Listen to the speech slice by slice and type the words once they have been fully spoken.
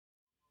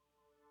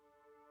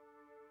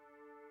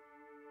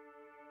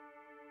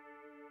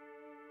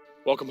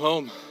Welcome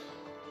home.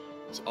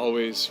 There's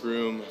always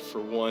room for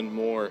one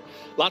more.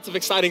 Lots of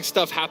exciting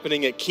stuff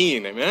happening at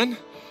Keene, amen?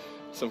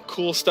 Some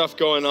cool stuff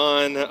going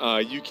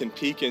on. You can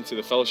peek into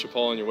the fellowship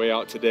hall on your way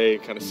out today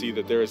and kind of see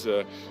that there's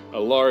a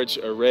large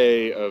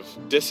array of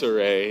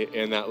disarray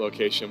in that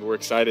location. We're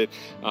excited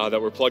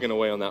that we're plugging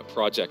away on that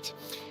project.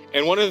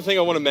 And one other thing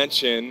I want to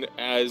mention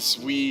as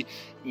we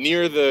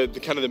near the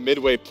kind of the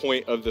midway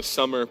point of the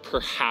summer,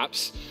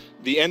 perhaps,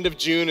 the end of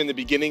June and the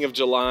beginning of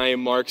July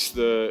marks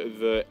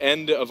the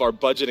end of our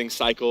budgeting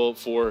cycle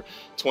for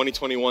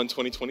 2021,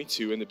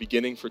 2022, and the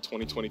beginning for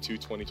 2022,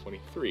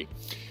 2023.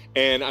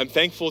 And I'm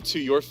thankful to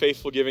your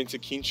faithful giving to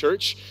Keene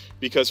Church,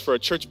 because for a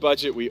church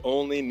budget, we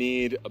only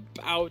need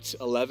about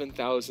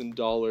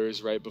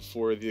 $11,000 right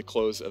before the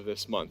close of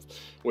this month,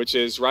 which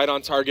is right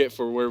on target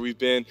for where we've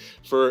been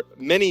for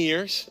many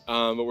years.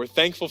 But we're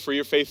thankful for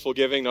your faithful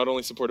giving, not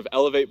only support of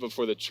Elevate, but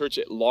for the church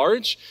at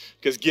large,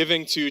 because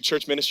giving to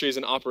church ministries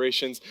and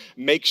operations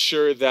makes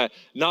sure that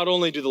not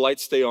only do the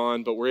lights stay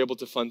on, but we're able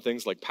to fund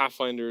things like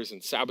Pathfinders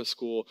and Sabbath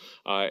School,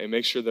 and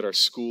make sure that our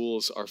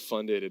schools are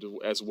funded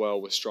as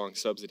well with strong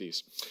subsidies.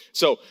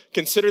 So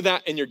consider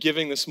that in your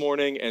giving this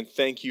morning, and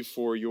thank you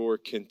for your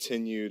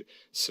continued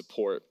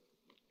support.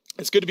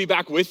 It's good to be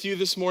back with you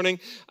this morning.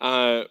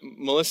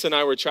 Melissa and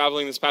I were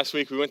traveling this past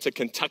week. We went to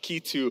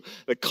Kentucky to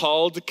the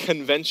Called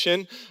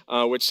Convention,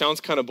 which sounds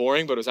kind of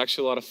boring, but it was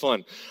actually a lot of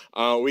fun.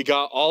 We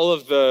got all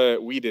of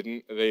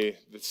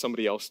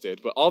somebody else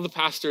did, but all the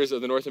pastors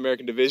of the North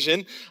American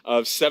Division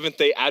of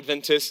Seventh-day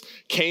Adventists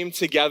came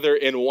together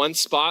in one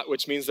spot,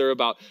 which means there are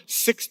about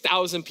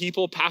 6,000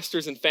 people,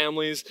 pastors and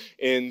families,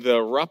 in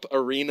the Rupp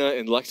Arena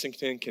in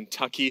Lexington,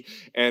 Kentucky,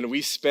 and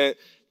we spent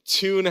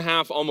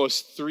 2.5,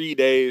 almost 3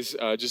 days,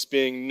 just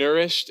being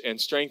nourished and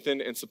strengthened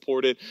and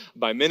supported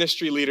by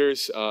ministry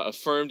leaders,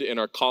 affirmed in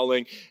our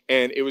calling.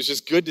 And it was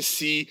just good to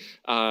see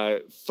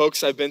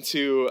folks I've been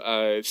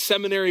to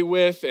seminary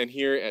with and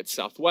here at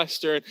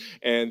Southwestern,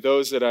 and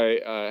those that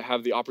I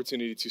have the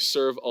opportunity to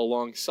serve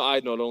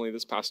alongside, not only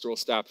this pastoral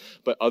staff,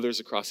 but others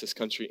across this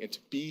country, and to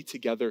be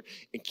together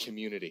in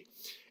community.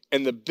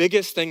 And the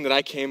biggest thing that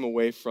I came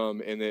away from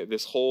in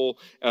this whole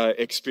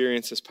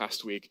experience this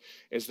past week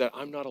is that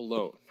I'm not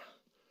alone.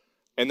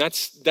 And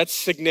that's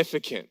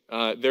significant.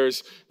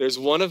 There's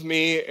one of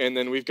me, and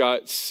then we've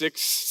got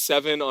 6,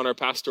 7 on our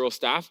pastoral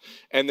staff,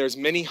 and there's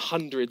many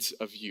hundreds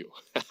of you.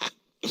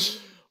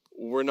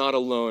 We're not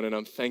alone, and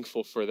I'm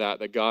thankful for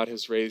that God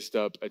has raised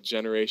up a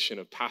generation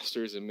of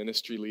pastors and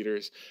ministry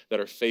leaders that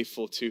are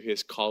faithful to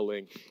his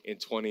calling in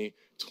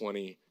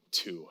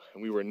 2022.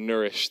 And we were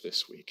nourished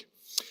this week.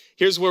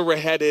 Here's where we're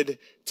headed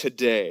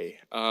today.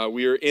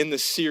 We are in the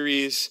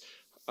series,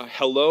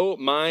 Hello,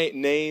 My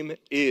Name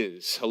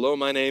Is. Hello,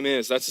 My Name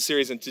Is. That's the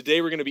series. And today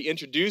we're going to be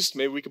introduced,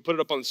 maybe we can put it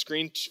up on the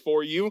screen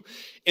for you,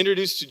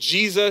 introduced to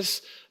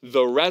Jesus,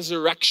 the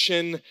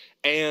resurrection,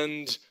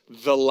 and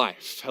the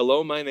life.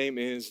 Hello, my name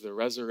is the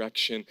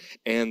resurrection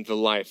and the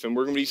life. And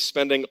we're going to be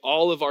spending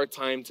all of our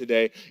time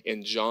today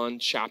in John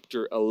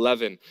chapter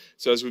 11.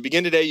 So as we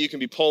begin today, you can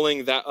be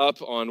pulling that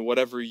up on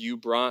whatever you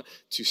brought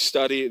to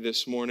study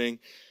this morning.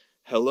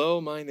 Hello,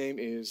 my name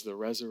is the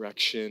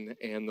resurrection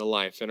and the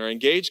life. And our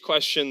engaged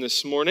question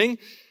this morning,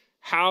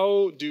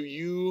 how do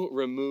you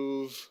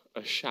remove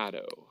a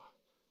shadow?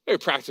 Very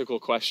practical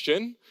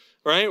question,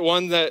 right?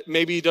 One that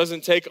maybe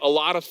doesn't take a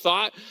lot of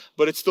thought,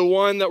 but it's the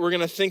one that we're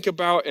going to think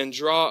about and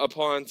draw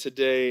upon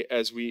today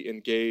as we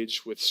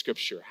engage with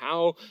Scripture.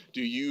 How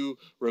do you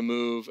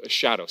remove a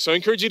shadow? So I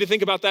encourage you to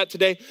think about that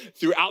today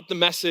throughout the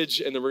message,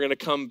 and then we're going to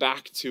come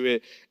back to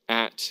it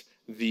at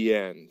the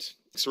end.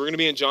 So we're going to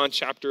be in John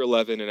chapter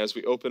 11, and as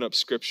we open up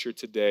Scripture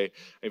today,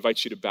 I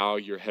invite you to bow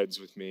your heads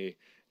with me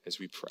as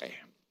we pray.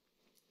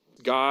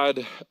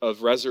 God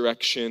of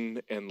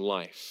resurrection and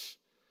life,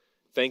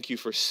 thank you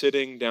for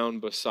sitting down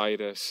beside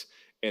us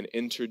and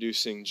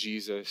introducing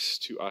Jesus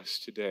to us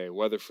today,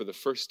 whether for the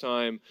first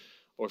time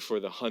or for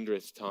the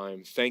 100th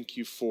time. Thank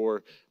you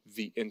for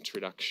the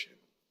introduction.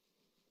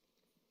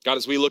 God,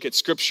 as we look at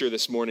Scripture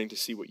this morning to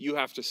see what you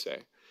have to say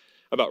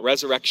about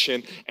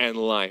resurrection and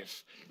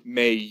life,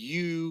 may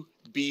you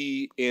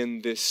be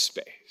in this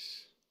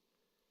space.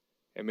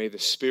 And may the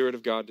Spirit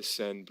of God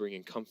descend,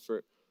 bringing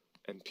comfort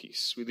and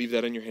peace. We leave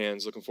that in your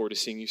hands. Looking forward to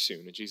seeing you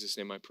soon. In Jesus'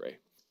 name I pray.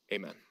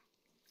 Amen.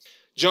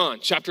 John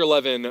chapter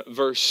 11,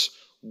 verse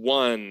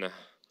 1.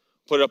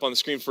 Put it up on the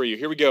screen for you.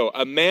 Here we go.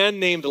 A man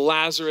named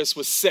Lazarus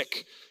was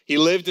sick. He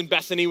lived in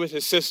Bethany with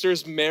his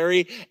sisters,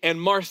 Mary and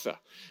Martha.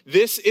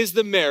 This is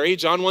the Mary,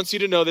 John wants you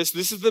to know this,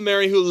 this is the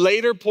Mary who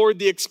later poured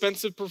the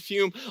expensive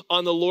perfume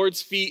on the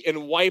Lord's feet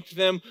and wiped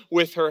them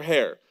with her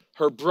hair.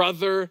 Her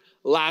brother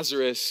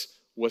Lazarus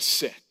was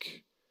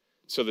sick.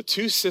 So the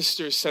two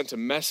sisters sent a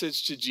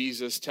message to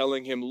Jesus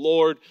telling him,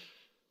 Lord,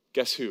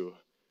 guess who?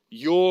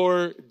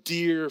 Your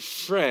dear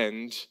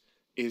friend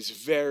is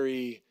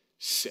very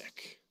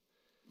sick.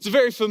 It's a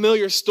very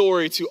familiar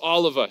story to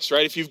all of us,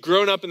 right? If you've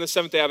grown up in the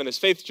Seventh-day Adventist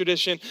faith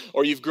tradition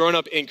or you've grown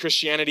up in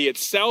Christianity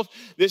itself,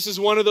 this is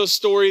one of those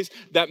stories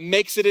that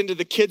makes it into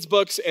the kids'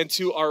 books and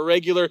to our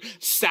regular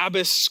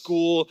Sabbath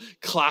school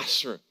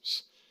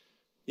classrooms.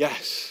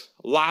 Yes,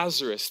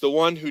 Lazarus, the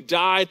one who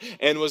died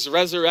and was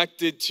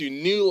resurrected to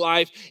new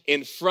life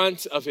in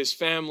front of his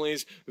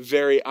family's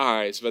very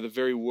eyes by the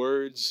very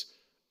words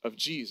of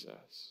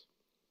Jesus.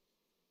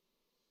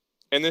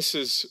 And this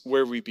is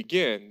where we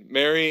begin.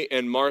 Mary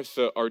and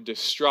Martha are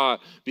distraught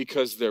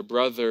because their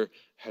brother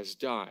has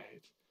died.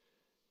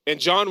 And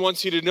John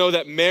wants you to know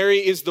that Mary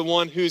is the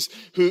one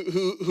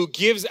who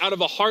gives out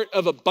of a heart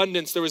of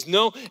abundance. There was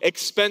no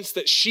expense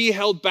that she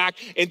held back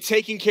in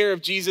taking care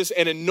of Jesus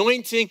and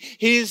anointing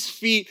his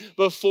feet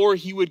before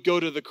he would go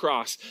to the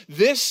cross.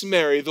 This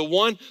Mary, the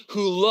one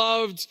who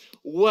loved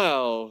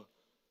well,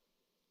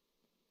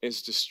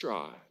 is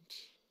distraught.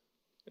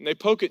 And they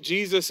poke at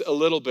Jesus a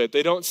little bit.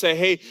 They don't say,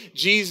 hey,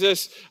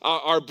 Jesus,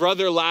 our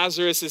brother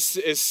Lazarus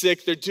is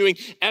sick. They're doing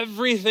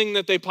everything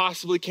that they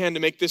possibly can to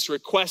make this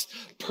request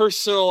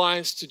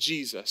personalized to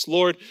Jesus.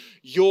 Lord,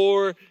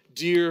 your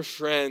dear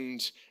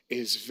friend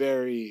is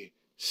very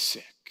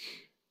sick.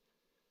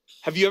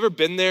 Have you ever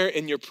been there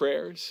in your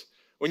prayers?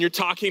 When you're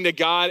talking to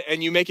God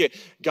and you make it,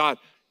 God,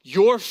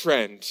 your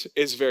friend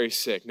is very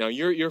sick. Now,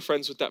 you're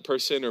friends with that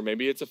person, or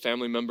maybe it's a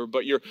family member,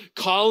 but you're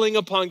calling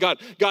upon God.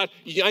 God,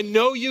 I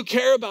know you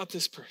care about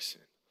this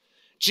person.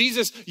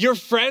 Jesus, you're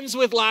friends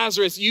with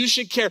Lazarus. You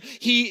should care.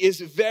 He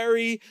is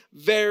very,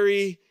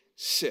 very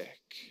sick.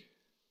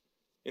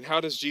 And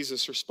how does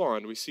Jesus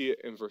respond? We see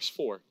it in verse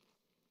 4.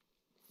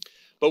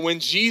 But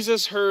when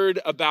Jesus heard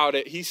about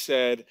it, he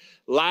said,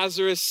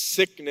 Lazarus'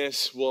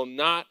 sickness will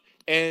not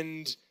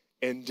end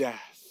in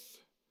death.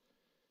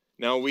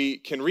 Now, we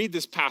can read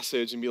this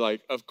passage and be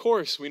like, of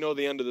course, we know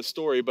the end of the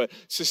story, but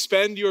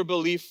suspend your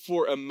belief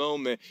for a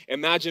moment.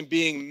 Imagine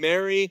being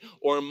Mary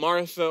or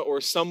Martha or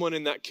someone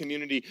in that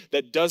community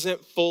that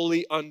doesn't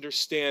fully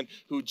understand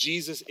who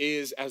Jesus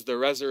is as the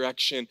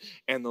resurrection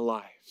and the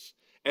life.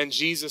 And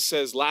Jesus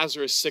says,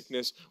 Lazarus'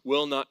 sickness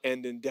will not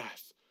end in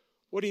death.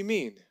 What do you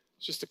mean?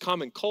 It's just a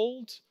common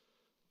cold?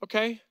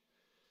 Okay.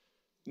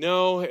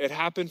 No, it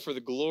happened for the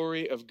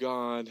glory of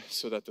God,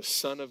 so that the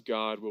Son of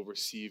God will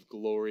receive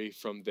glory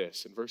from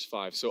this. In verse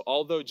 5, so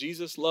although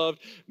Jesus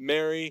loved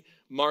Mary,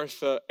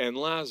 Martha, and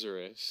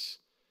Lazarus,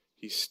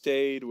 he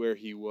stayed where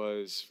he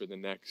was for the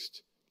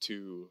next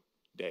 2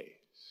 days.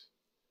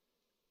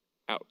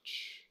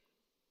 Ouch.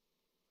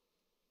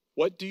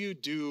 What do you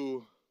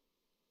do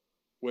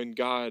when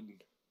God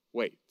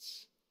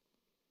waits?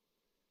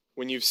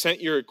 When you've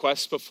sent your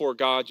requests before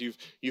God,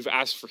 you've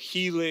asked for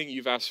healing,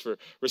 you've asked for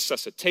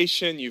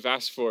resuscitation, you've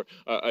asked for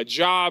a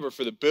job or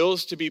for the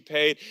bills to be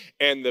paid,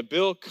 and the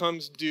bill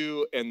comes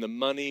due and the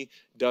money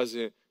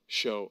doesn't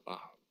show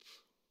up.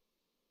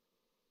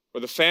 Or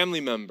the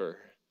family member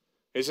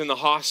is in the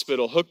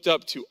hospital hooked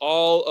up to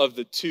all of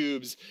the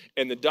tubes,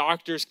 and the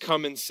doctors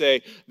come and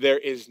say, there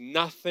is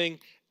nothing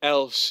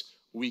else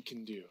we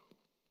can do.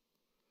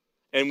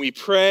 And we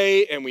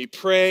pray and we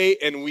pray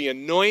and we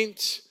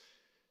anoint.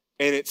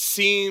 And it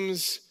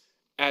seems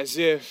as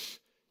if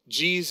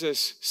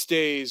Jesus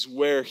stays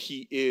where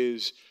he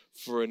is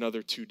for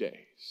another 2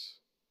 days.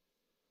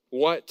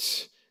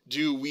 What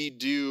do we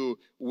do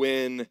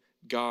when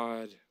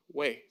God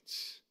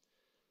waits?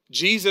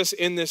 Jesus,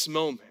 in this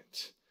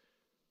moment,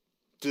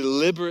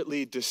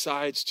 deliberately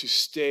decides to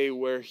stay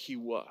where he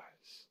was.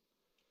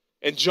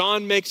 And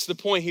John makes the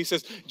point. He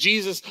says,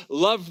 Jesus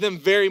loved them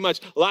very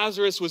much.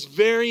 Lazarus was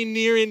very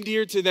near and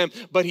dear to them,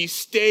 but he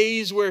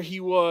stays where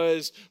he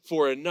was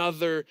for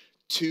another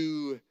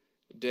 2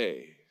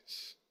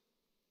 days.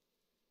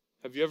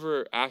 Have you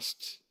ever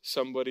asked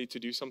somebody to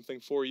do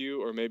something for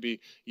you? Or maybe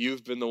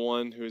you've been the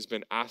one who has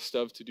been asked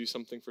of to do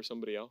something for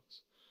somebody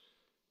else?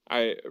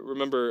 I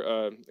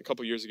remember a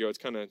couple years ago, it's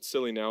kind of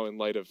silly now in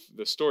light of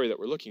the story that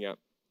we're looking at.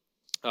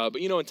 But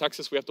in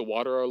Texas, we have to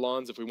water our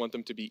lawns if we want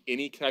them to be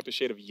any type of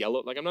shade of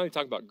yellow. Like, I'm not even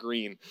talking about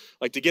green.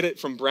 Like, to get it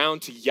from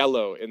brown to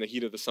yellow in the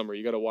heat of the summer,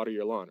 you got to water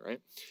your lawn,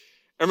 right?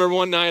 I remember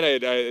one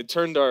night I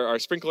turned our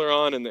sprinkler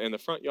on in the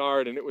front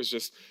yard, and it was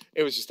just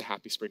a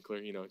happy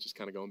sprinkler, just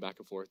kind of going back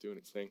and forth doing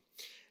its thing.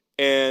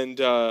 And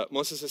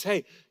Melissa says,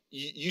 hey,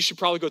 you should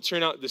probably go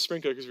turn out the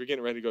sprinkler because we're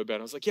getting ready to go to bed.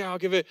 I was like, yeah, I'll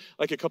give it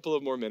like a couple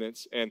of more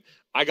minutes. And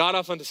I got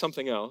off onto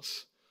something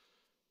else,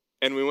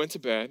 and we went to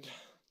bed.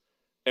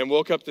 And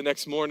woke up the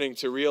next morning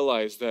to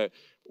realize that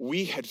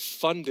we had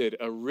funded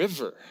a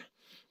river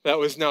that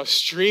was now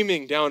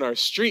streaming down our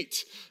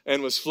street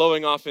and was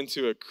flowing off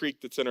into a creek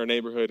that's in our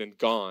neighborhood and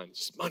gone.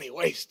 Just money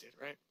wasted,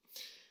 right?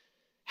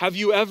 Have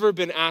you ever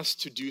been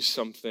asked to do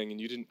something and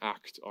you didn't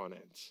act on it?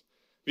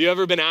 Have you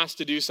ever been asked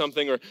to do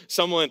something, or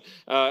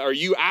or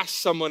you ask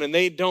someone and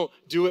they don't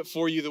do it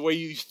for you the way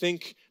you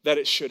think that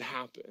it should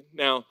happen?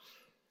 Now,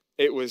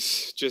 it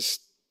was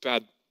just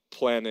bad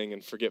planning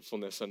and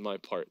forgetfulness on my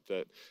part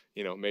that,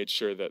 made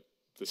sure that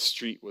the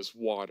street was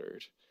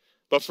watered.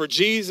 But for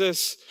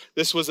Jesus,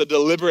 this was a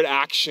deliberate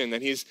action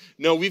that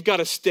we've got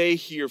to stay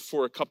here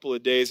for a couple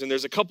of days. And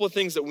there's a couple of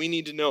things that we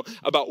need to know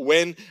about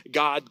when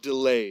God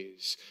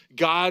delays.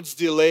 God's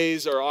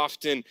delays are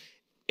often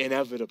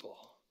inevitable.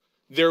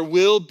 There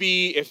will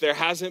be, if there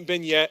hasn't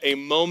been yet, a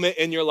moment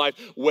in your life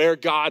where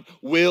God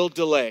will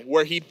delay,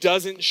 where he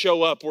doesn't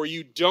show up, where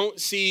you don't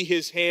see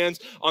his hands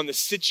on the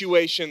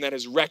situation that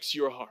has wrecked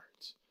your heart.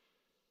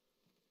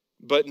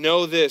 But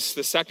know this,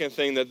 the second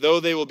thing, that though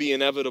they will be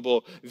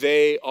inevitable,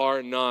 they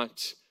are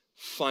not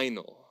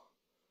final.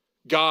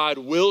 God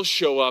will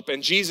show up.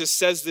 And Jesus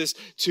says this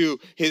to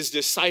his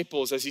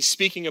disciples as he's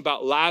speaking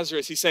about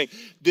Lazarus. He's saying,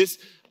 this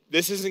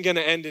isn't going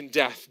to end in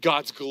death.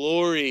 God's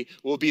glory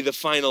will be the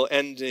final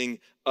ending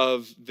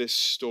of this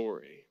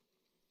story.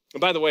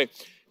 And by the way,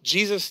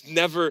 Jesus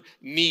never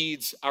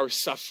needs our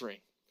suffering.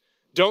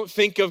 Don't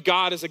think of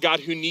God as a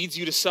God who needs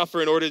you to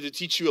suffer in order to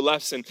teach you a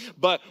lesson.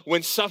 But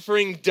when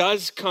suffering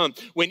does come,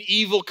 when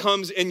evil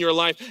comes in your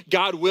life,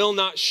 God will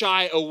not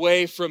shy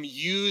away from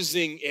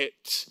using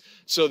it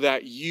so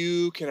that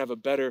you can have a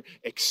better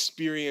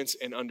experience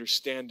and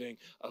understanding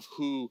of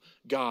who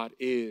God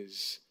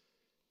is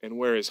and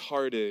where his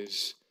heart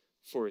is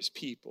for his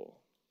people.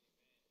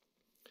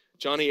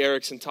 Johnny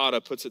Erickson Tata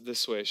puts it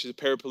this way. She's a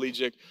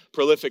paraplegic,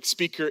 prolific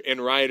speaker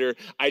and writer.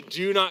 I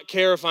do not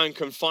care if I'm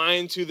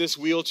confined to this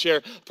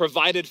wheelchair,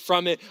 provided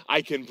from it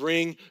I can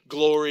bring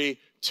glory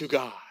to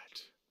God.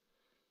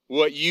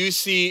 What you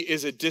see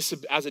as a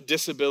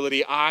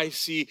disability, I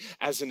see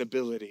as an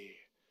ability.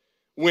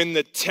 When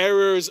the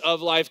terrors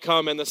of life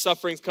come and the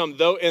sufferings come,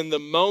 though in the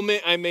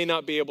moment I may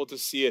not be able to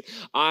see it,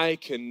 I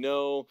can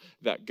know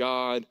that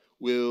God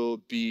will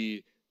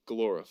be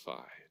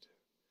glorified.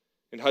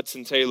 And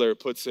Hudson Taylor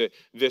puts it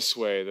this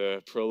way,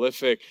 the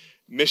prolific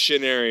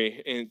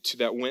missionary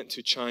that went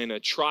to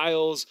China.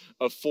 Trials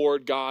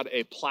afford God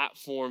a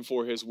platform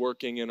for his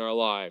working in our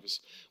lives.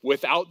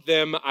 Without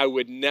them, I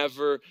would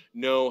never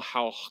know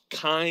how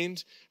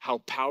kind, how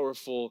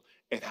powerful,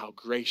 and how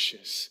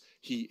gracious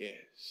he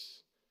is.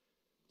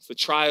 It's the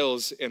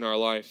trials in our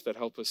life that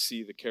help us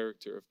see the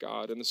character of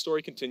God. And the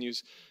story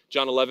continues,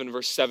 John 11,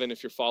 verse 7,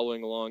 if you're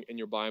following along in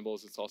your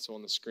Bibles, it's also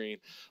on the screen.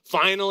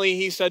 Finally,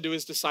 he said to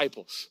his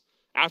disciples,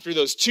 after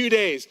those 2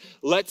 days,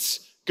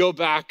 let's go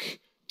back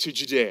to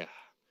Judea.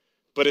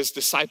 But his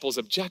disciples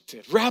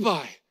objected.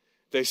 Rabbi,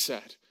 they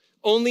said,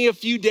 only a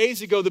few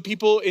days ago, the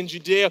people in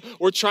Judea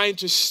were trying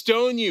to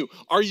stone you.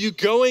 Are you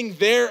going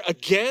there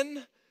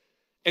again?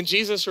 And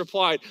Jesus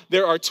replied,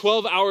 there are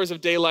 12 hours of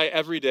daylight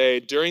every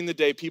day. During the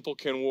day, people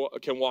can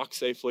walk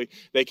safely.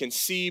 They can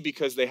see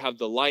because they have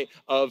the light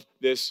of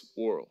this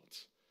world.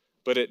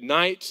 But at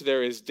night,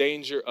 there is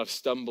danger of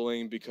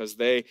stumbling because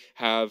they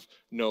have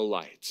no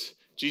light.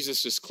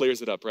 Jesus just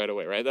clears it up right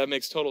away, right? That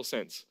makes total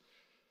sense.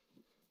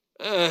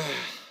 A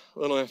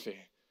little iffy.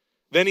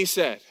 Then he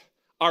said,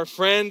 our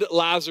friend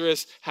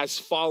Lazarus has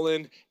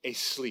fallen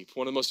asleep.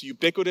 One of the most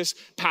ubiquitous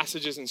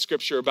passages in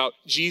Scripture about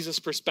Jesus'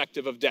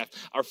 perspective of death.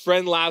 Our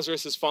friend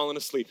Lazarus has fallen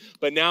asleep,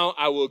 but now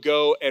I will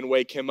go and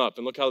wake him up.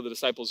 And look how the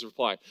disciples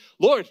reply.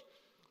 Lord,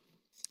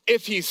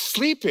 if he's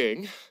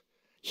sleeping,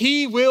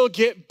 he will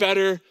get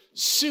better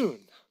soon.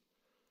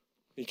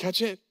 You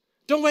catch it?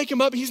 Don't wake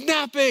him up. He's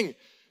napping.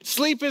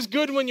 Sleep is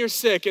good when you're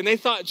sick. And they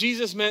thought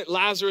Jesus meant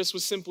Lazarus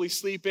was simply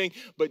sleeping,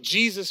 but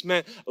Jesus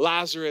meant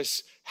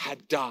Lazarus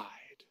had died.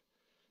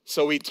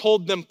 So he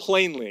told them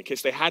plainly, in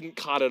case they hadn't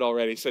caught it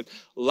already, he said,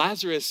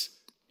 Lazarus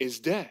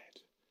is dead.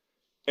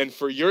 And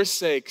for your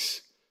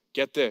sakes,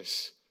 get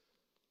this,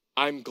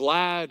 I'm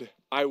glad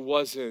I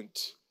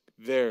wasn't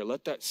there.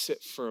 Let that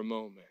sit for a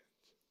moment.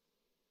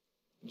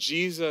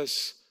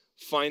 Jesus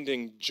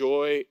finding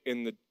joy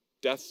in the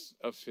death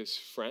of his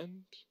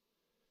friend,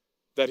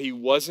 that he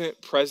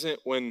wasn't present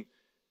when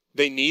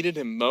they needed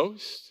him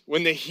most,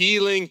 when the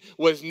healing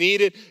was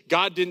needed,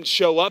 God didn't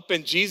show up,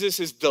 and Jesus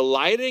is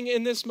delighting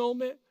in this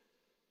moment.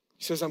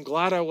 He says, I'm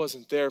glad I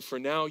wasn't there, for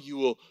now you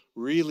will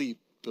really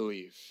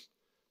believe.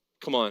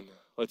 Come on,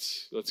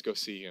 let's go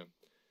see him.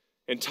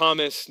 And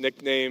Thomas,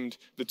 nicknamed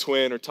the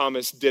twin, or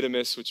Thomas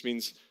Didymus, which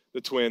means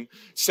the twin,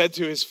 said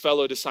to his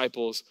fellow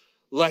disciples,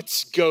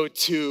 let's go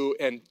to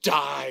and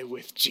die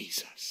with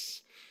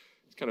Jesus.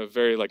 It's kind of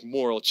very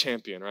moral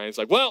champion, right? It's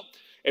like, well,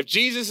 if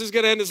Jesus is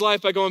going to end his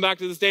life by going back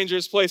to this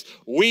dangerous place,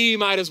 we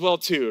might as well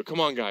too. Come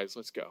on, guys,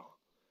 let's go.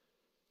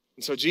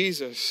 And so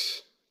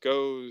Jesus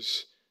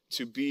goes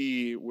to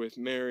be with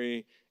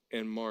Mary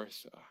and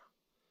Martha.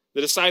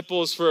 The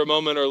disciples for a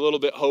moment are a little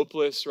bit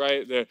hopeless,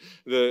 right?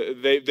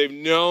 They've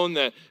known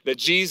that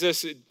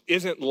Jesus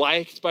isn't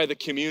liked by the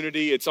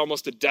community. It's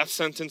almost a death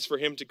sentence for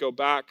him to go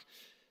back.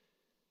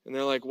 And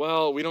they're like,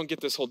 well, we don't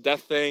get this whole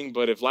death thing,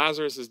 but if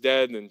Lazarus is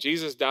dead and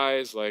Jesus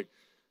dies,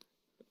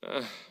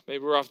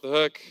 maybe we're off the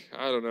hook.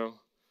 I don't know.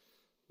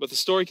 But the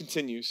story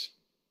continues.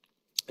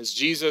 As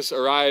Jesus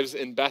arrives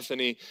in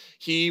Bethany,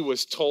 he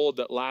was told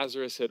that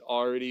Lazarus had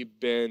already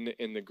been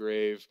in the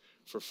grave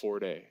for 4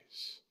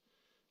 days.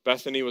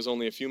 Bethany was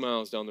only a few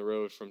miles down the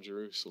road from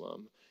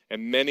Jerusalem,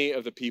 and many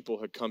of the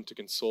people had come to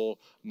console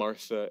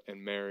Martha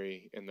and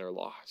Mary in their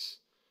loss.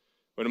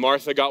 When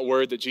Martha got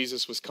word that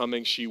Jesus was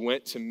coming, she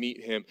went to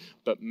meet him,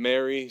 but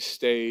Mary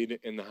stayed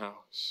in the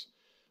house.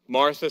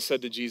 Martha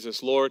said to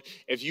Jesus, Lord,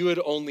 if you had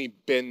only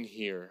been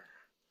here,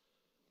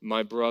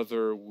 my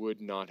brother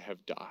would not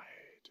have died.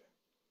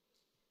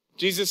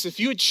 Jesus, if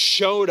you had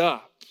showed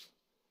up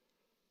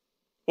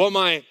while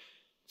my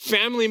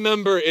family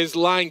member is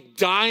lying,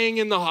 dying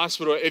in the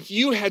hospital, if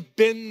you had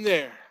been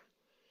there,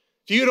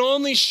 if you had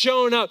only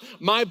shown up,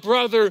 my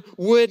brother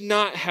would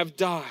not have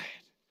died.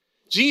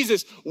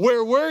 Jesus,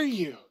 where were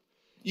you?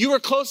 You were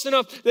close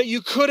enough that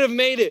you could have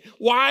made it.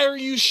 Why are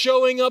you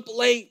showing up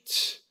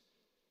late?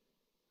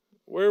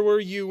 Where were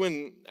you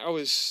when I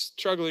was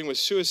struggling with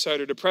suicide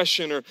or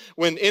depression, or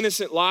when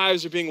innocent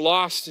lives are being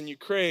lost in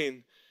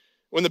Ukraine?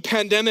 When the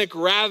pandemic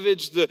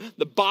ravaged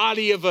the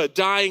body of a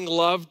dying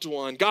loved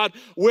one? God,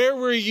 where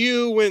were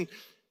you when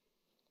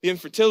the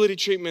infertility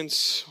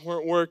treatments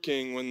weren't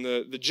working, when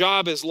the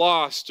job is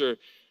lost? Or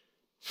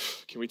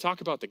can we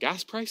talk about the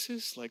gas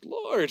prices? Like,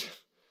 Lord,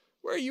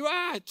 where are you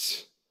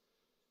at?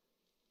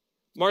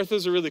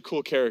 Martha's a really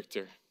cool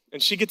character,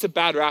 and she gets a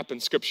bad rap in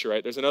Scripture,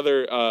 right? There's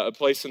another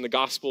place in the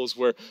Gospels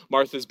where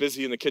Martha's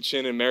busy in the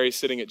kitchen and Mary's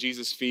sitting at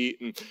Jesus'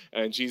 feet,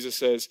 and Jesus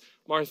says,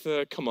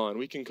 Martha, come on,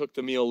 we can cook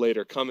the meal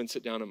later. Come and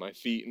sit down at my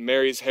feet. And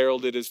Mary's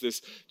heralded as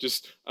this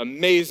just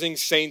amazing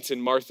saint,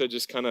 and Martha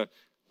just kind of,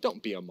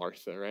 don't be a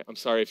Martha, right? I'm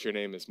sorry if your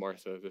name is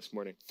Martha this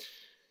morning.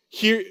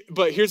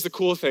 But here's the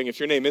cool thing, if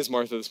your name is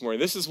Martha this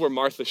morning, this is where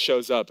Martha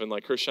shows up, and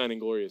like her shining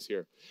glory is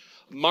here.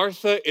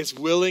 Martha is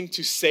willing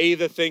to say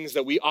the things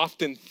that we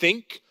often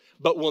think,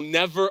 but will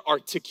never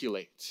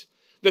articulate.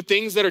 The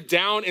things that are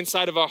down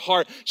inside of our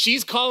heart.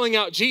 She's calling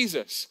out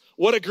Jesus.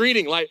 What a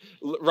greeting, like,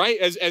 right?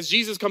 As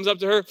Jesus comes up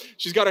to her,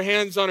 she's got her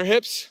hands on her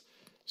hips.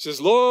 She says,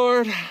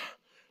 Lord,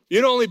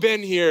 you'd only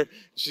been here.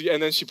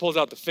 And then she pulls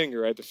out the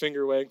finger, right? The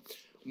finger wag.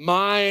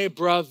 My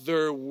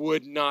brother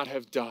would not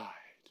have died.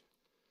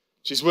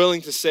 She's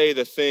willing to say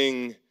the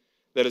thing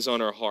that is on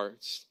her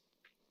hearts.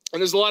 And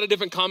there's a lot of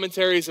different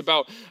commentaries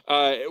about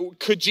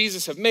could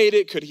Jesus have made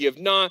it? Could he have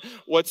not?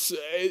 What's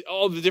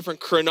all the different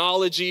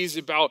chronologies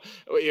about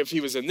if he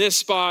was in this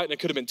spot, and it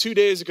could have been 2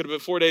 days, it could have been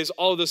 4 days,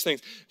 all of those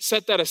things.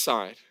 Set that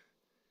aside.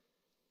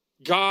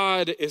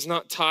 God is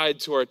not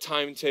tied to our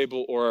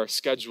timetable or our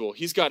schedule.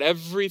 He's got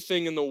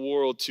everything in the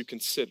world to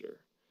consider.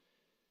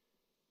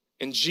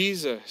 And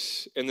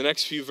Jesus, in the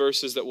next few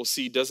verses that we'll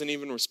see, doesn't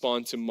even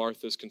respond to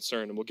Martha's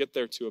concern, and we'll get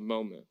there to a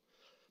moment.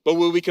 But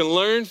what we can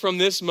learn from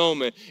this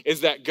moment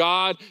is that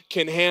God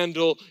can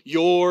handle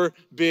your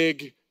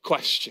big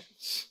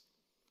questions.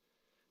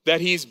 That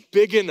he's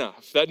big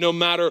enough that no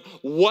matter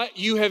what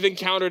you have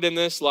encountered in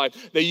this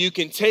life, that you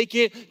can take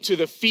it to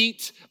the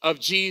feet of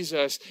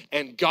Jesus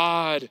and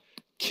God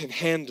can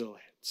handle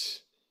it.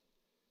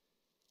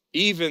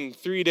 Even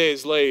 3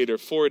 days late or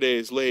 4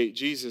 days late,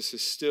 Jesus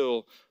is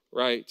still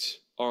right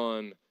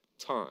on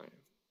time.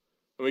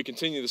 And we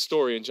continue the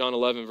story in John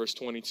 11, verse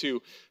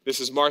 22. This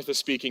is Martha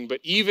speaking, but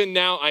even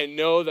now I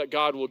know that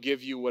God will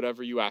give you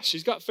whatever you ask.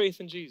 She's got faith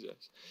in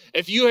Jesus.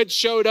 If you had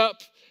showed up,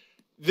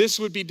 this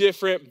would be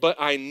different, but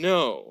I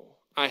know,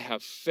 I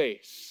have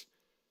faith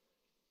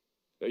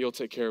that you'll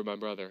take care of my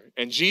brother.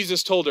 And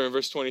Jesus told her in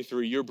verse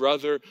 23, your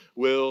brother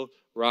will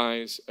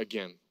rise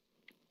again.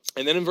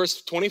 And then in verse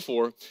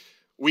 24,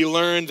 we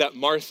learn that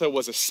Martha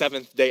was a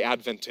Seventh-day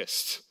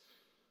Adventist.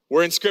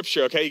 We're in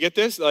Scripture, okay? You get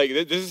this? Like,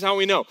 this is how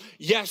we know.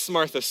 Yes,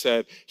 Martha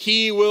said,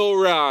 he will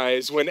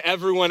rise when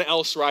everyone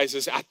else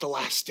rises at the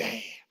last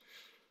day.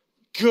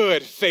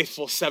 Good,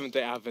 faithful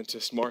Seventh-day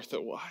Adventist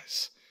Martha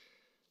was.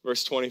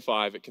 Verse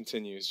 25, it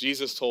continues.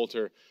 Jesus told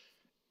her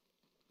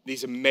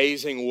these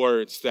amazing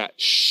words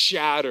that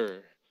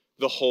shatter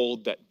the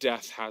hold that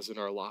death has in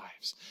our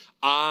lives.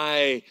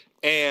 I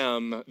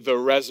am the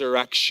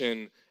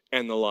resurrection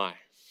and the life.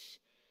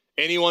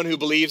 Anyone who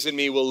believes in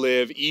me will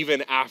live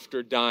even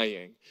after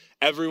dying.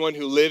 Everyone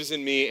who lives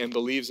in me and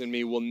believes in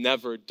me will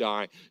never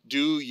die.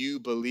 Do you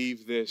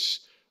believe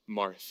this,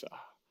 Martha?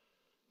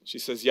 She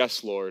says,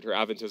 yes, Lord. Her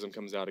Adventism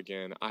comes out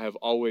again. I have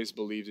always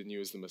believed in you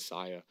as the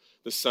Messiah,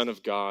 the Son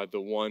of God, the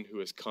one who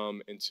has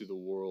come into the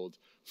world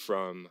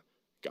from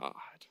God.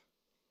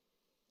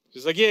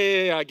 She's like,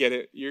 yeah, I get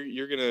it.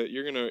 You're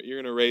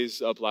gonna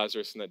raise up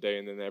Lazarus in that day,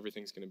 and then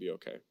everything's gonna be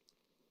okay.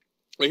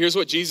 But here's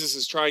what Jesus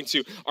is trying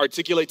to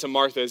articulate to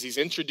Martha as he's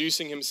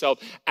introducing himself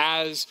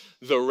as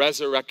the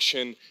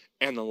resurrection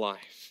and the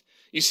life.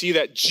 You see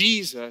that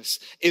Jesus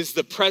is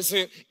the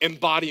present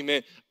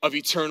embodiment of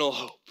eternal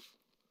hope.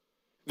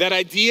 That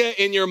idea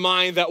in your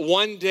mind that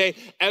one day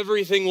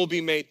everything will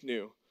be made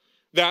new.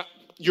 That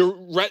your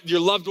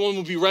loved one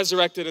will be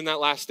resurrected in that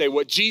last day.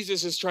 What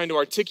Jesus is trying to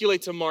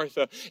articulate to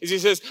Martha is he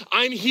says,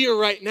 I'm here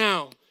right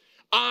now.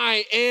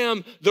 I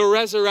am the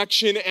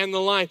resurrection and the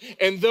life.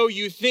 And though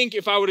you think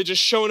if I would have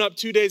just shown up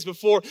 2 days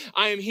before,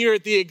 I am here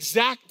at the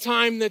exact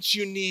time that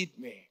you need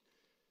me.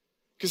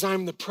 Because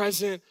I'm the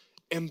present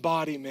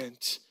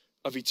embodiment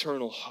of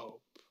eternal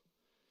hope.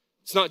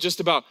 It's not just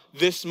about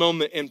this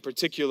moment in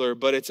particular,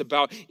 but it's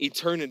about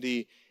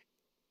eternity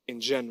in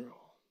general.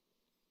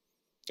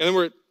 And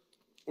then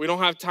we don't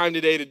have time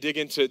today to dig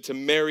into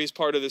Mary's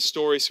part of this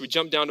story, so we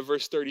jump down to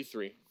verse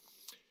 33.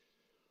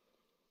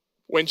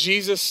 When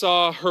Jesus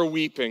saw her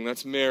weeping,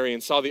 that's Mary,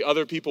 and saw the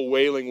other people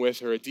wailing with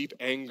her, a deep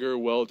anger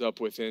welled up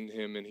within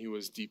him, and he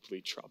was deeply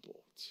troubled.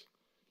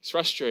 He's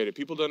frustrated.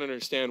 People don't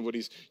understand what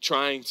he's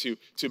trying to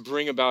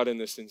bring about in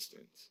this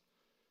instance.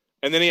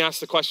 And then he asks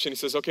the question. He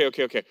says,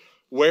 okay.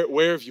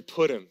 Where have you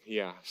put him?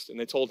 He asked. And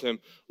they told him,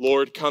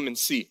 Lord, come and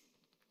see.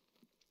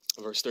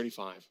 Verse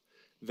 35.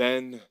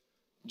 Then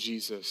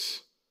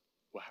Jesus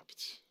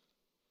wept.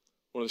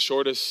 One of the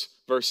shortest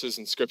verses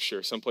in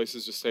Scripture. Some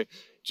places just say,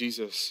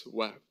 Jesus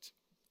wept.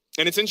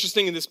 And it's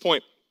interesting in this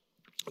point.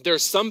 There are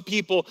some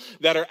people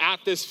that are at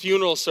this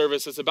funeral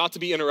service that's about to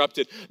be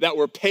interrupted that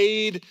were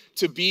paid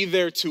to be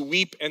there to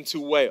weep and to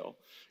wail.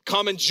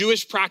 Common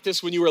Jewish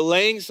practice when you were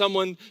laying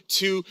someone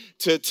to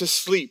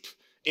sleep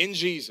in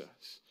Jesus.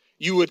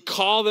 You would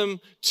call them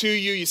to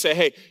you. You say,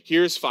 hey,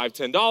 here's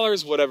 $5,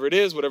 $10, whatever it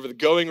is, whatever the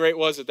going rate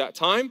was at that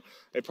time.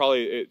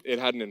 It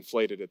hadn't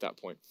inflated at that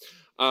point.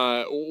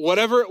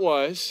 Whatever it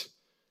was,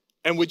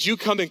 and would you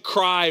come and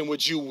cry and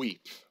would you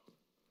weep?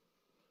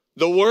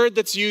 The word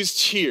that's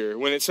used here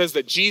when it says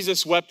that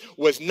Jesus wept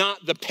was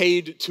not the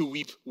paid to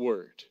weep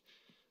word.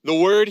 The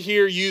word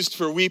here used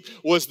for weep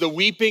was the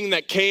weeping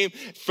that came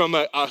from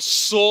a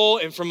soul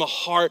and from a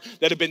heart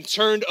that had been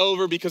turned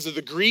over because of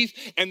the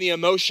grief and the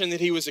emotion that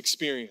he was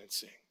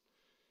experiencing.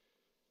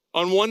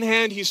 On one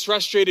hand, he's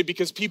frustrated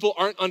because people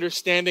aren't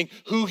understanding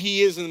who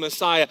he is in the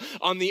Messiah.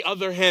 On the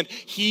other hand,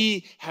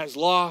 he has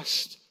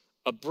lost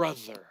a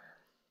brother.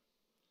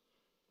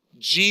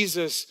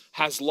 Jesus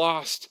has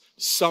lost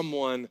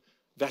someone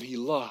that he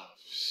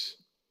loves.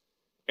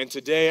 And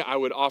today I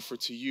would offer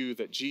to you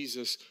that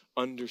Jesus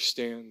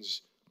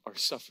understands our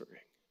suffering.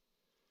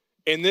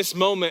 In this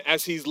moment,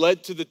 as he's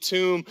led to the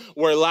tomb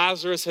where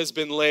Lazarus has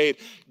been laid,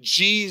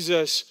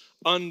 Jesus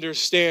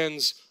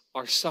understands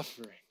our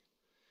suffering.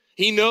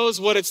 He knows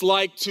what it's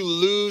like to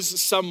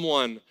lose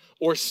someone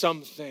or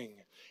something,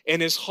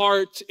 and his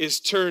heart is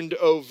turned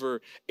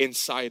over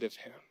inside of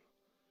him.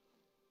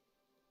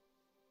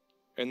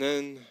 And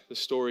then the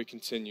story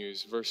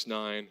continues. Verse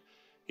 9,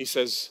 he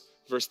says,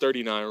 verse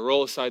 39,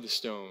 roll aside the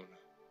stone,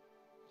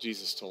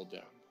 Jesus told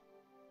them.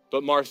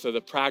 But Martha,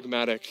 the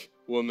pragmatic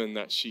woman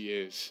that she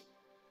is,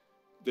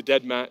 the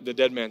dead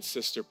man's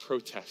sister,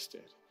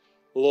 protested.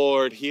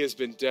 Lord, he has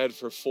been dead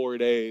for 4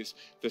 days.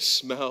 The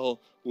smell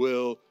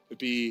will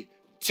be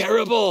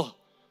terrible.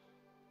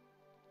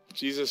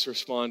 Jesus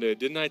responded,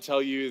 didn't I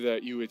tell you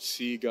that you would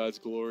see God's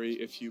glory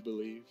if you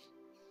believe?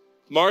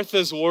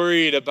 Martha's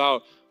worried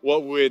about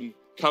what would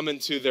come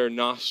into their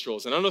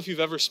nostrils. And I don't know if you've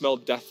ever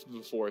smelled death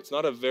before. It's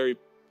not a very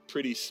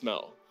pretty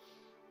smell.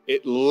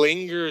 It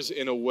lingers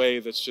in a way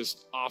that's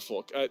just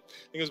awful. I think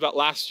it was about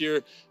last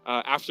year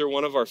after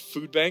one of our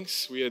food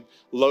banks, we had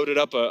loaded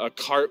up a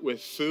cart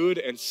with food,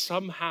 and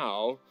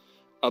somehow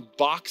a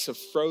box of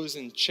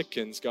frozen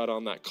chickens got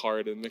on that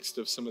cart and mixed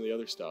with some of the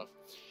other stuff.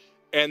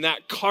 And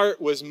that cart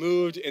was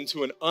moved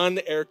into an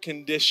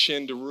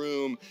unair-conditioned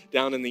room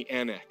down in the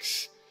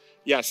annex.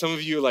 Yeah, some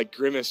of you like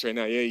grimace right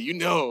now. Yeah, you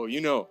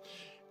know.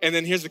 And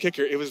then here's the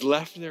kicker. It was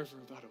left there for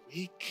about a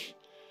week.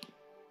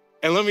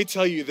 And let me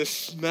tell you, the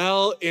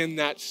smell in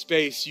that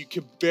space, you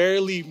could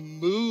barely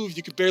move.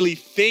 You could barely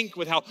think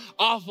with how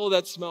awful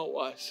that smell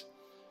was.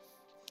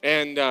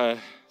 And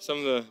some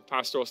of the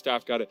pastoral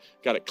staff got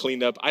it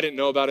cleaned up. I didn't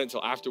know about it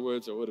until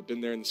afterwards. I would have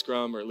been there in the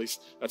scrum, or at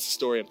least that's the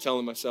story I'm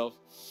telling myself.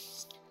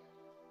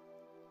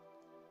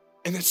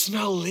 And that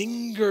smell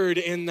lingered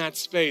in that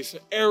space.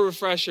 Air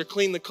refresher,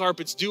 clean the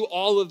carpets, do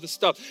all of the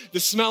stuff. The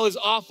smell is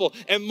awful.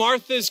 And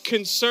Martha's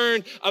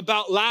concerned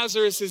about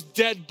Lazarus'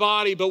 dead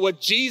body. But what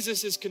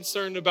Jesus is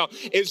concerned about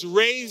is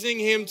raising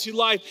him to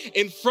life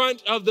in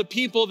front of the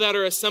people that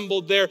are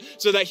assembled there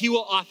so that he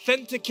will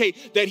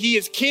authenticate that he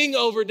is king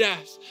over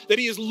death, that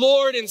he is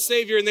Lord and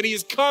Savior, and that he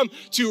has come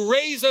to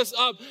raise us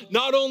up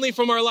not only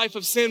from our life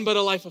of sin, but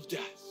a life of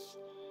death.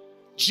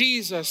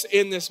 Jesus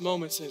in this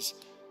moment says,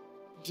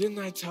 didn't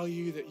I tell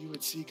you that you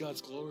would see God's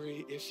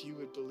glory if you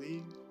would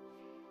believe?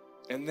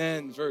 And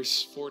then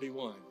verse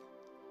 41.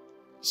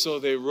 So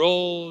they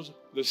rolled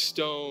the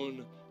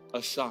stone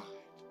aside.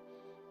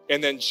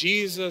 And then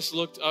Jesus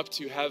looked up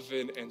to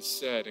heaven and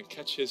said, and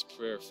catch his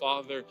prayer,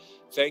 Father,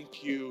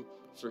 thank you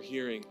for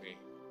hearing me.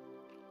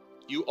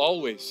 You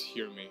always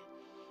hear me.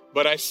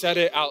 But I said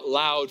it out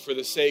loud for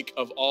the sake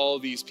of all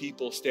these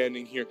people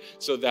standing here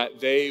so that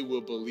they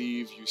will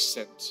believe you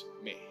sent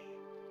me.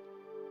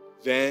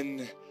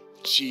 Then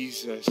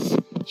Jesus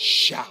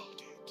shouted,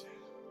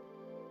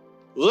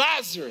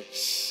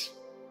 Lazarus,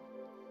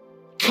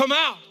 come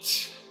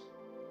out.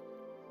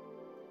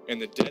 And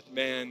the dead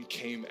man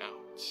came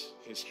out,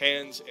 his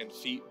hands and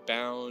feet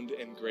bound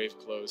in grave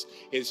clothes,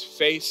 his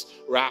face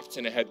wrapped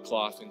in a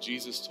headcloth. And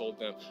Jesus told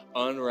them,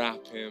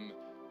 unwrap him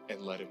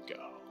and let him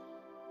go.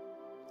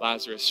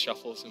 Lazarus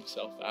shuffles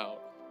himself out.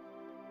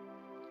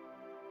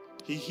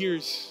 He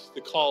hears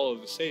the call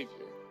of the Savior.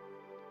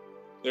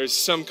 There's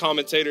some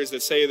commentators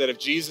that say that if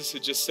Jesus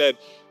had just said,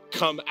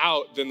 come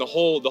out, then the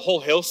whole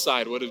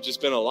hillside would have just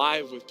been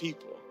alive with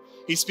people.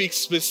 He speaks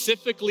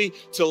specifically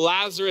to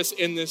Lazarus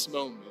in this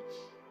moment,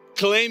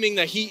 claiming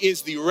that he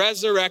is the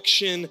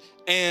resurrection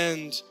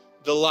and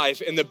the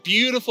life. And the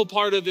beautiful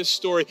part of this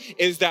story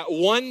is that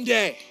one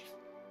day,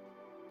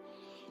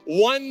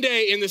 one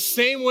day, in the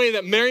same way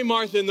that Mary,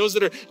 Martha, and those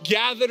that are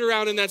gathered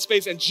around in that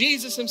space, and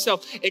Jesus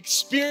himself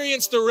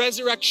experienced the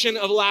resurrection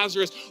of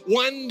Lazarus,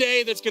 one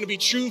day that's going to be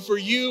true for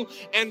you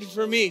and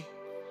for me.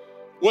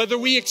 Whether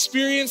we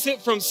experience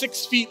it from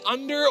 6 feet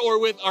under or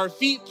with our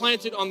feet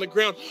planted on the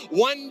ground,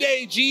 one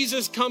day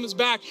Jesus comes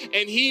back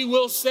and he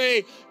will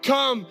say,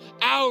 "Come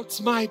out,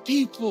 my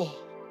people."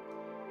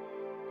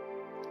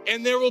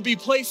 And there will be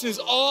places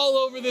all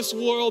over this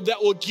world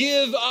that will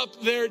give up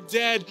their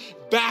dead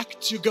back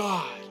to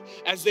God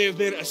as they have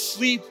been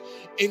asleep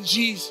in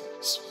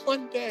Jesus.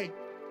 One day.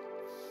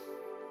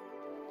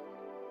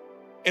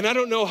 And I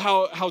don't know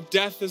how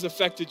death has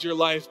affected your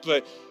life,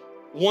 but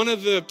one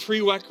of the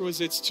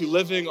prerequisites to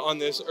living on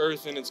this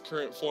earth in its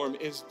current form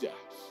is death.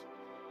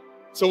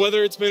 So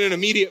whether it's been an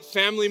immediate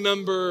family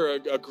member,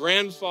 a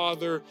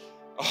grandfather,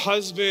 a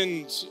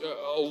husband,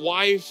 a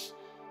wife,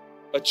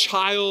 a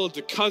child,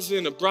 a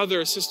cousin, a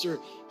brother, a sister,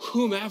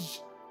 whomever,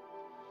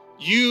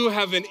 you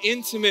have an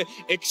intimate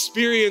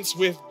experience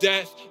with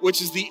death,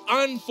 which is the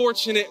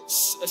unfortunate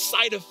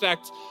side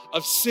effect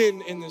of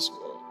sin in this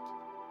world.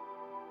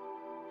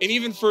 And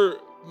even for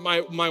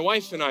my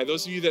wife and I,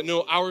 those of you that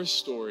know our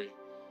story,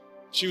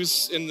 she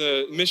was in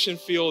the mission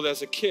field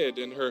as a kid,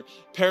 and her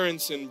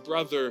parents and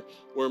brother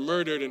were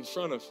murdered in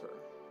front of her.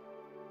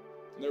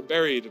 And they're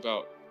buried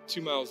about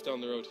 2 miles down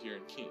the road here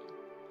in Keene.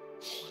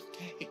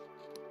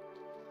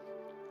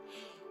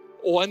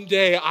 One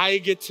day I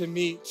get to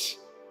meet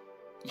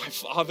my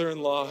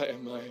father-in-law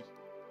and my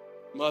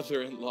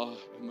mother-in-law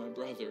and my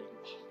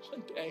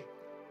brother-in-law.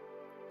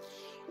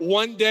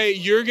 One day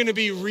you're going to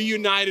be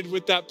reunited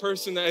with that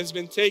person that has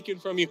been taken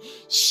from you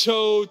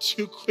so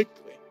too quickly.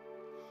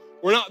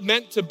 We're not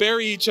meant to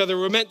bury each other.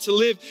 We're meant to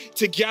live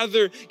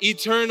together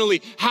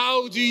eternally.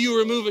 How do you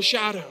remove a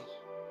shadow?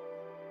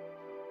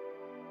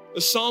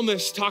 The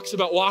psalmist talks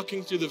about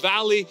walking through the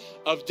valley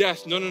of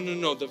death. No.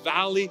 The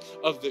valley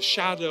of the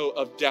shadow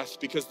of death,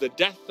 because the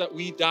death that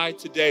we die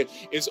today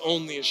is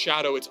only a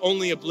shadow. It's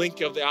only a blink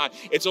of the eye.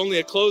 It's only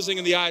a closing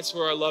of the eyes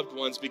for our loved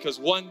ones, because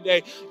one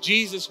day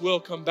Jesus will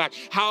come back.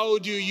 How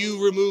do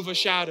you remove a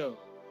shadow?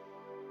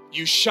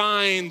 You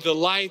shine the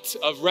light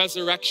of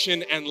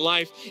resurrection and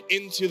life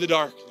into the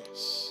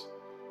darkness.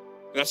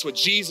 And that's what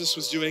Jesus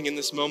was doing in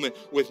this moment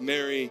with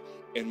Mary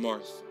and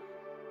Martha.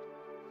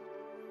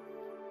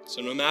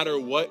 So no matter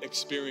what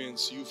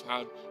experience you've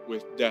had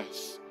with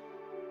death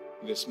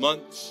this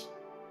month,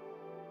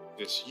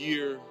 this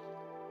year,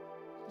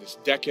 this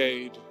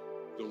decade,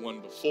 the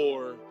one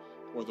before,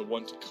 or the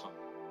one to come,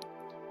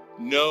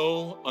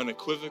 know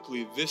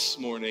unequivocally this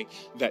morning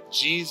that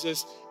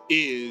Jesus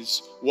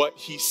is what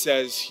he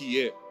says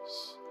he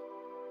is.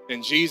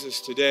 And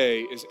Jesus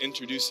today is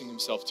introducing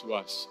himself to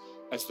us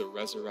as the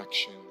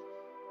resurrection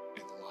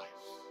and life.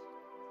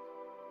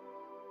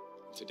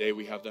 And today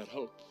we have that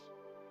hope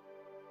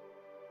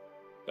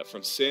that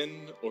from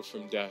sin or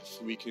from death,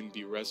 we can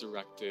be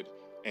resurrected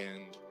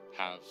and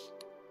have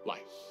life.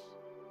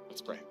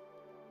 Let's pray.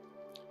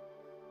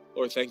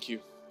 Lord, thank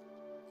you.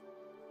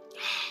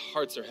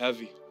 Hearts are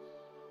heavy.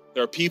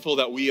 There are people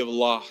that we have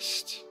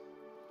lost.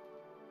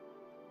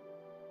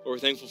 Lord, we're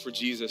thankful for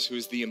Jesus, who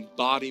is the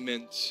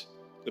embodiment,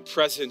 the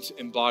present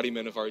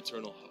embodiment of our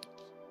eternal hope.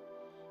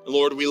 And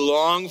Lord, we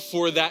long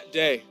for that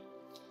day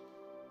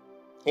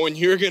when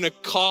you're going to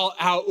call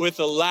out with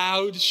a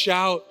loud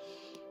shout,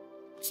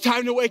 "It's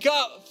time to wake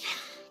up.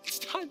 It's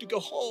time to go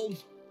home."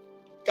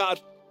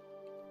 God,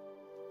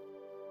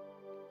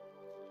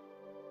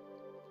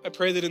 I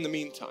pray that in the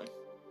meantime,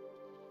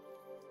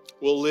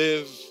 we'll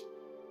live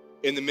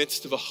in the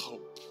midst of a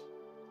hope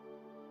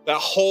that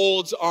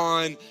holds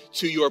on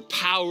to your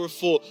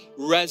powerful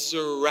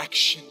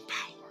resurrection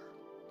power.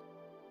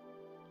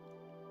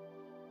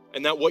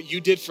 And that what you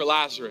did for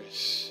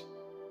Lazarus,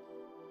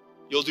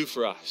 you'll do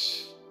for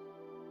us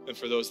and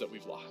for those that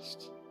we've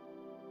lost.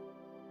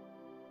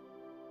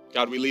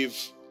 God, we leave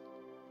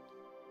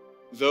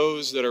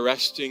those that are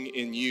resting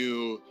in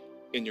you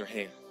in your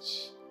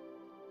hands.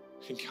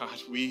 And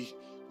God, we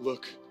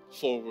look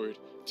forward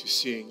to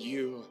seeing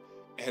you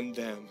and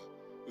them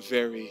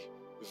very,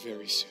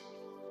 very soon.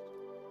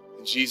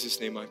 In Jesus'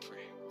 name I pray.